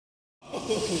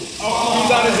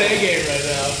He's on his A game right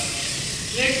now.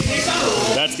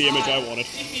 That's the image I wanted.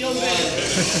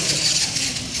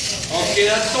 Okay,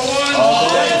 that's the one.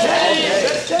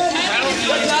 That's 10.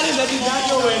 That did not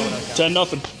go in.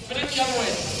 10-0.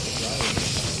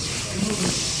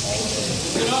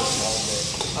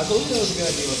 I told you it was a good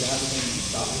idea to have him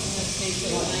stop.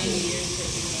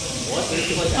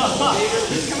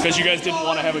 Because you guys didn't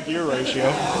want to have a gear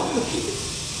ratio.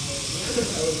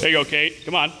 There you go, Kate.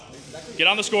 Come on. Get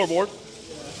on the scoreboard.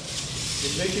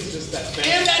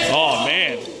 Oh,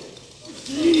 man.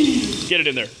 Get it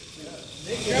in there.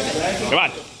 Come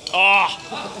on. Oh.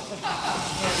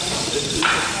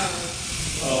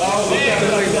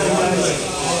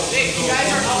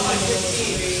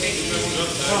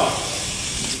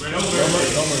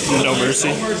 No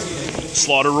mercy.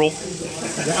 Slaughter rule. I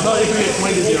thought you could get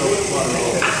 20-0 slaughter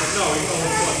rule. No,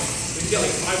 you get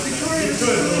like 5.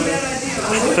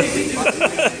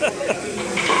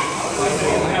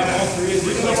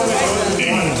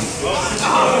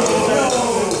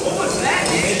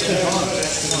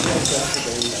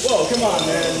 Whoa, come on,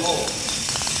 man.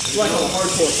 You like a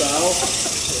hardcore style.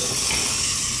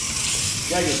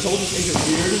 Yeah, Cole just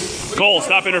interfered. Cole,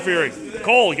 stop interfering.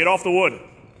 Cole, get off the wood.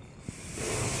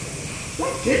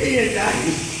 Get me in,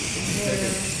 guys.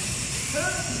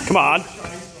 Come on.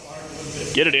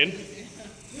 Get it in.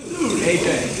 AJ.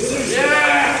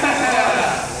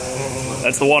 Yeah!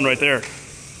 That's the one right there.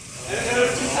 The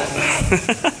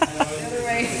other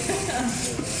way.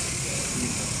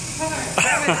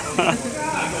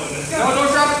 No, don't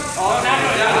drop it. Oh, no.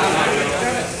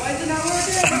 Why is it not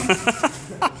working?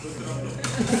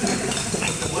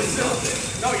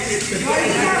 No,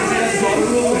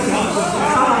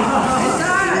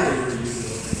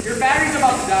 your battery's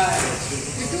about to die.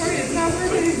 Victoria, it's not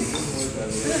working.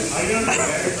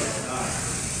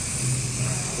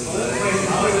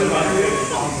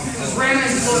 Just ram it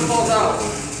until it falls out.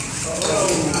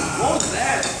 What was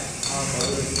that?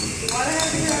 Why the heck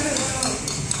do you have it?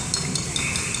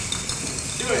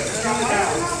 Do it. Just drop it down.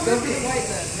 Go for the white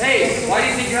then. Hey, why do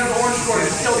you think you have the orange cord?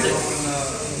 Just killed it.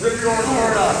 Rip your orange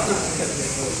cord up.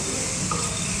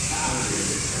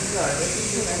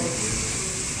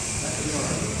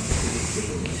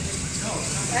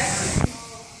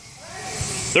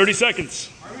 30 seconds.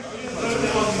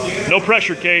 No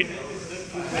pressure, Kate.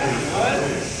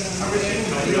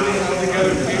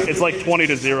 It's like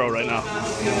 20-0 right now.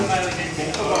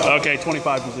 Okay,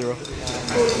 25-0.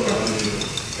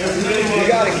 You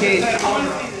got it, Kate.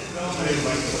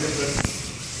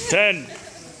 10,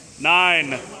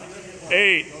 9,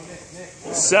 8,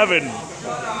 7,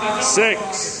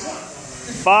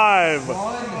 6, 5,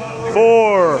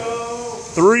 4,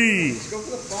 3,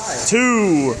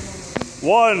 2,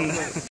 1.